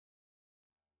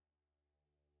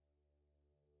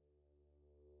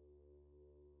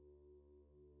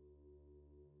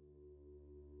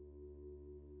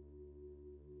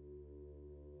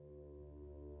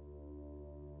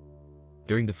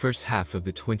During the first half of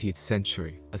the 20th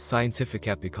century, a scientific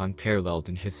epoch unparalleled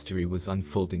in history was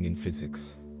unfolding in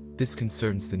physics. This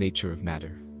concerns the nature of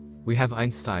matter. We have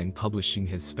Einstein publishing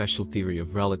his special theory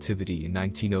of relativity in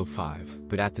 1905,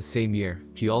 but at the same year,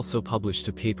 he also published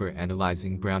a paper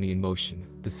analyzing Brownian motion,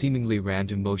 the seemingly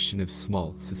random motion of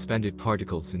small, suspended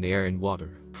particles in air and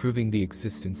water, proving the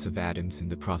existence of atoms in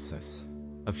the process.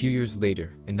 A few years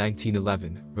later, in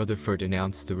 1911, Rutherford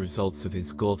announced the results of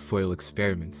his gold foil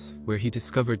experiments, where he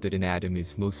discovered that an atom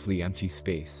is mostly empty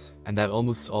space, and that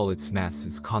almost all its mass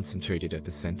is concentrated at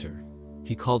the center.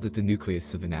 He called it the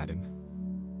nucleus of an atom.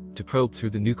 To probe through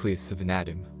the nucleus of an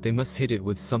atom, they must hit it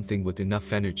with something with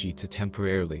enough energy to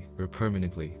temporarily, or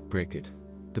permanently, break it.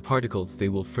 The particles they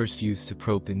will first use to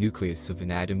probe the nucleus of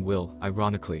an atom will,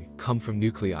 ironically, come from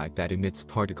nuclei that emits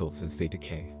particles as they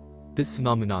decay. This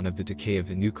phenomenon of the decay of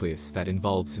the nucleus that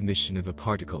involves emission of a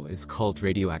particle is called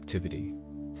radioactivity.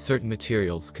 Certain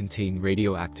materials contain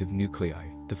radioactive nuclei.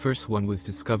 The first one was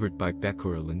discovered by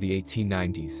Becquerel in the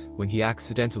 1890s, when he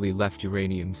accidentally left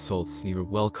uranium salts near a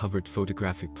well-covered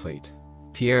photographic plate.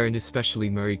 Pierre and especially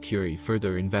Marie Curie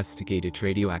further investigated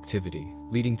radioactivity,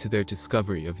 leading to their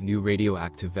discovery of new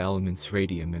radioactive elements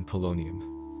radium and polonium.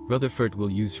 Rutherford will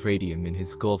use radium in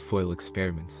his gold foil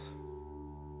experiments.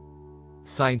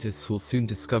 Scientists will soon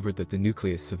discover that the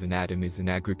nucleus of an atom is an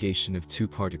aggregation of two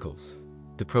particles,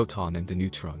 the proton and the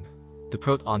neutron. The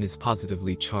proton is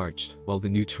positively charged, while the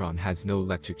neutron has no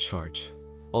electric charge.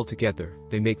 Altogether,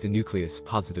 they make the nucleus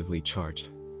positively charged.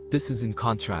 This is in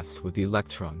contrast with the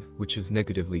electron, which is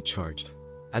negatively charged.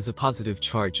 As a positive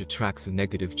charge attracts a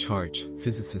negative charge,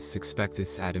 physicists expect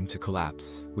this atom to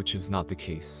collapse, which is not the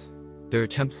case. Their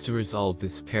attempts to resolve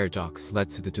this paradox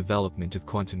led to the development of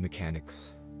quantum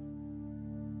mechanics.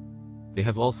 They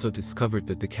have also discovered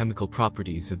that the chemical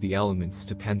properties of the elements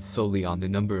depend solely on the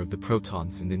number of the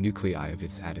protons in the nuclei of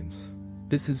its atoms.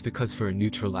 This is because for a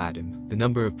neutral atom, the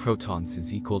number of protons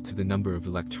is equal to the number of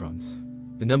electrons.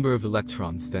 The number of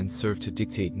electrons then serve to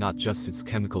dictate not just its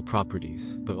chemical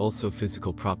properties, but also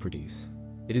physical properties.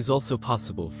 It is also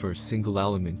possible for a single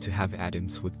element to have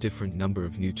atoms with different number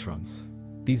of neutrons.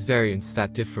 These variants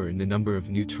that differ in the number of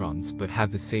neutrons but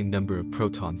have the same number of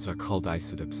protons are called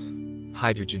isotopes.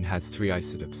 Hydrogen has 3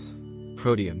 isotopes.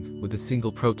 Protium, with a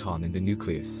single proton in the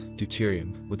nucleus,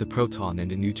 deuterium, with a proton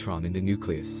and a neutron in the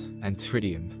nucleus, and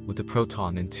tritium, with a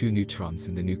proton and 2 neutrons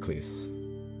in the nucleus.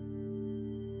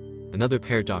 Another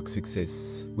paradox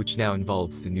exists, which now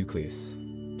involves the nucleus.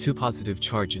 2 positive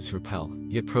charges repel,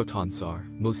 yet protons are,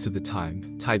 most of the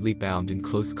time, tightly bound in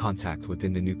close contact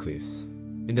within the nucleus.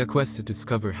 In their quest to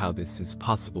discover how this is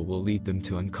possible will lead them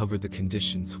to uncover the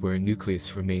conditions where a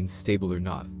nucleus remains stable or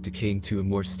not, decaying to a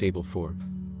more stable form.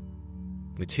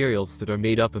 Materials that are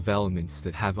made up of elements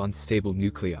that have unstable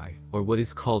nuclei, or what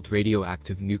is called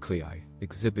radioactive nuclei,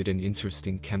 exhibit an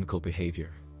interesting chemical behavior.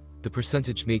 The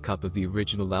percentage makeup of the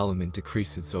original element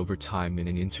decreases over time in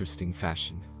an interesting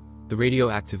fashion. The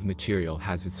radioactive material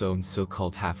has its own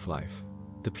so-called half-life.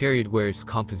 The period where its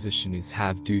composition is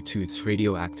halved due to its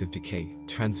radioactive decay,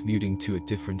 transmuting to a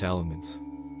different element.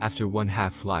 After one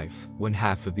half-life,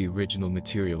 1/2 of the original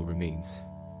material remains.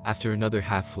 After another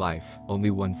half-life,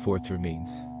 only 1/4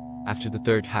 remains. After the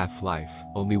third half-life,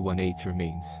 only 1/8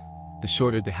 remains. The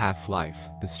shorter the half-life,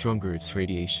 the stronger its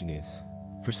radiation is.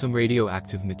 For some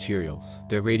radioactive materials,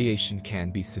 their radiation can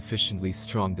be sufficiently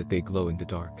strong that they glow in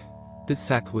the dark. This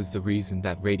fact was the reason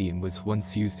that radium was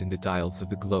once used in the dials of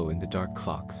the glow-in-the-dark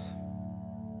clocks.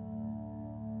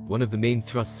 One of the main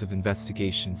thrusts of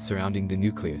investigation surrounding the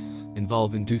nucleus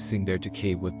involve inducing their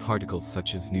decay with particles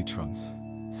such as neutrons.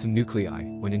 Some nuclei,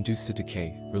 when induced to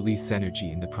decay, release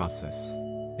energy in the process.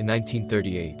 In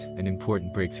 1938, an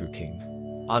important breakthrough came.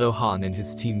 Otto Hahn and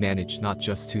his team managed not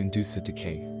just to induce a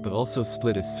decay, but also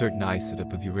split a certain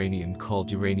isotope of uranium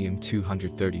called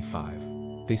uranium-235.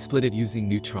 They split it using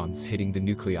neutrons hitting the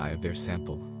nuclei of their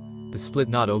sample. The split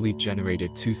not only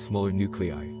generated 2 smaller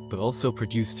nuclei, but also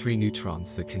produced 3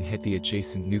 neutrons that can hit the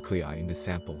adjacent nuclei in the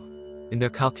sample. In their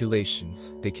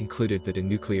calculations, they concluded that a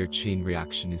nuclear chain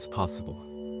reaction is possible.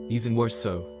 Even more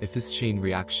so, if this chain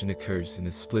reaction occurs in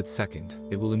a split second,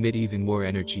 it will emit even more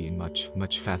energy in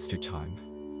much faster time.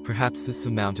 Perhaps this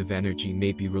amount of energy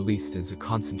may be released as a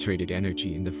concentrated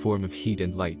energy in the form of heat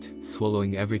and light,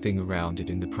 swallowing everything around it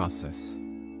in the process.